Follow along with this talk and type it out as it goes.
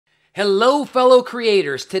Hello, fellow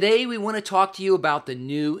creators. Today we want to talk to you about the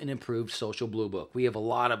new and improved Social Bluebook. We have a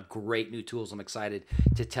lot of great new tools I'm excited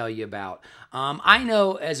to tell you about. I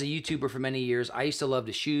know as a YouTuber for many years, I used to love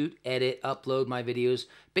to shoot, edit, upload my videos,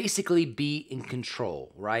 basically be in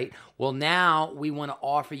control, right? Well, now we want to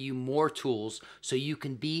offer you more tools so you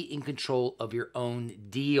can be in control of your own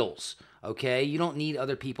deals. Okay, you don't need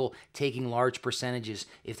other people taking large percentages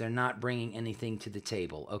if they're not bringing anything to the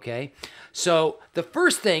table. Okay, so the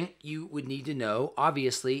first thing you would need to know,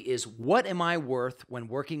 obviously, is what am I worth when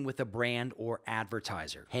working with a brand or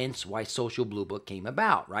advertiser? Hence why Social Bluebook came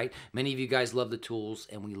about, right? Many of you guys love the tools,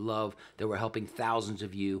 and we love that we're helping thousands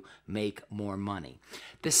of you make more money.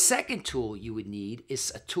 The second tool you would need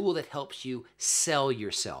is a tool that helps you sell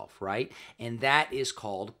yourself, right? And that is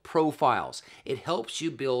called Profiles. It helps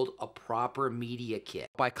you build a proper media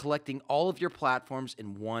kit by collecting all of your platforms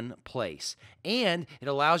in one place. And it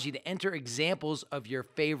allows you to enter examples of your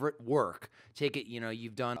favorite work. Take it,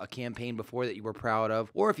 you've done a campaign before that you were proud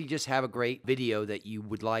of, or if you just have a great video that you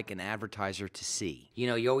would like an advertiser to see.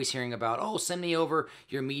 You're always hearing about, oh, send me over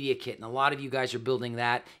your media kit. And a lot of you guys are building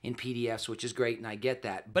that in PDFs, which is great, and I get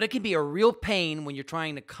that. But it can be a real pain when you're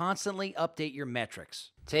trying to constantly update your metrics.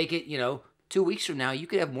 Take it, 2 weeks from now, you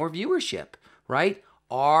could have more viewership, right?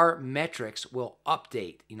 Our metrics will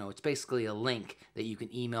update. It's basically a link that you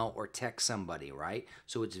can email or text somebody, right?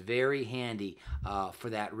 So it's very handy for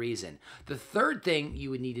that reason. The third thing you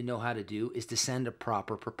would need to know how to do is to send a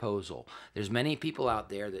proper proposal. There's many people out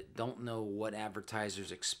there that don't know what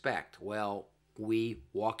advertisers expect. Well, we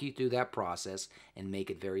walk you through that process and make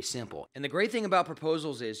it very simple. And the great thing about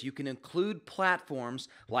proposals is you can include platforms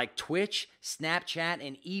like Twitch, Snapchat,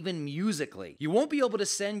 and even Musical.ly. You won't be able to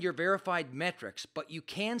send your verified metrics, but you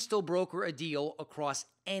can still broker a deal across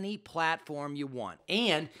any platform you want.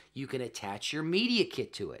 And you can attach your media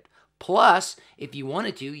kit to it. Plus, if you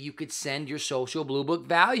wanted to, you could send your Social Bluebook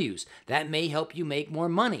values. That may help you make more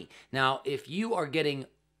money. Now, if you are getting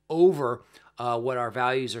over what our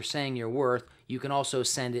values are saying you're worth, you can also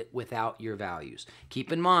send it without your values.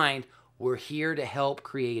 Keep in mind, we're here to help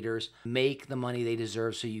creators make the money they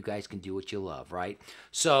deserve so you guys can do what you love, right?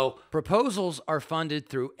 So proposals are funded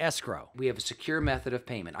through Escrow. We have a secure method of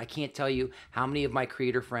payment. I can't tell you how many of my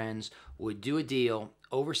creator friends would do a deal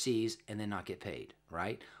overseas and then not get paid,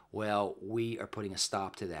 right? Well, we are putting a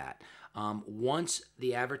stop to that. Once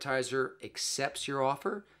the advertiser accepts your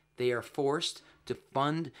offer, they are forced to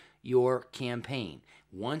fund your campaign.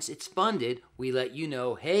 Once it's funded, we let you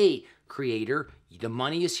know, hey, creator, the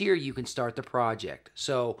money is here. You can start the project.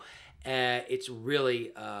 So it's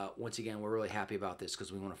really, once again, we're really happy about this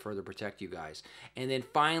because we want to further protect you guys. And then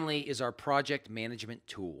finally is our project management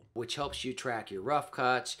tool, which helps you track your rough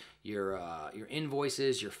cuts, your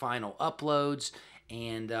invoices, your final uploads.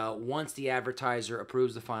 And once the advertiser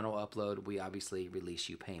approves the final upload, we obviously release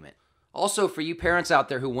you payment. Also, for you parents out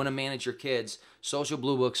there who want to manage your kids, Social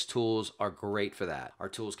Bluebook's tools are great for that. Our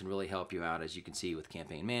tools can really help you out, as you can see, with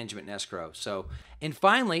campaign management and Escrow. And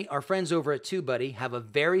finally, our friends over at TubeBuddy have a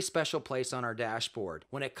very special place on our dashboard.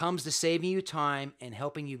 When it comes to saving you time and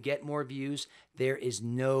helping you get more views, there is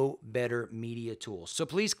no better media tool. So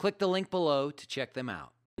please click the link below to check them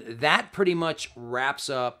out. That pretty much wraps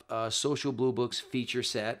up Social Bluebook's feature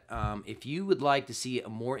set. If you would like to see a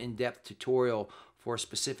more in-depth tutorial for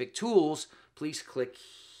specific tools, please click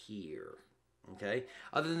here. Okay.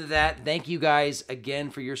 Other than that, thank you guys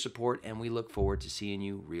again for your support, and we look forward to seeing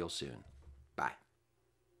you real soon.